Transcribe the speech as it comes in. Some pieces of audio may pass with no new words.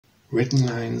Written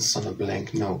lines on a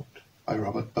blank note by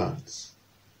Robert Burns,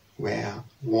 where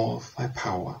warth my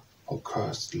power, O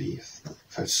cursed leaf,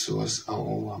 fell source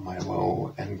o'er my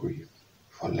woe and grief.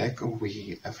 For lack of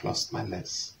we I've lost my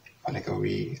lass, for lack of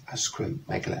we I scrimp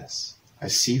my glass. I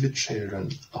see the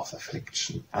children of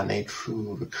affliction, unaided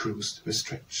through the cruised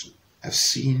restriction. I've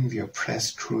seen the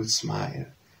oppressed cruel smile,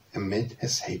 amid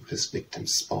his hapless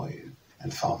victims spoil,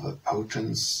 and for the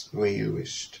potence we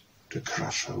wished to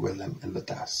crush her Willem in the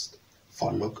dust.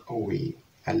 For look we,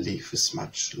 and leave this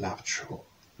much-lov'd shore,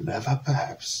 never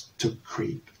perhaps to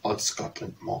greet old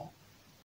Scotland more.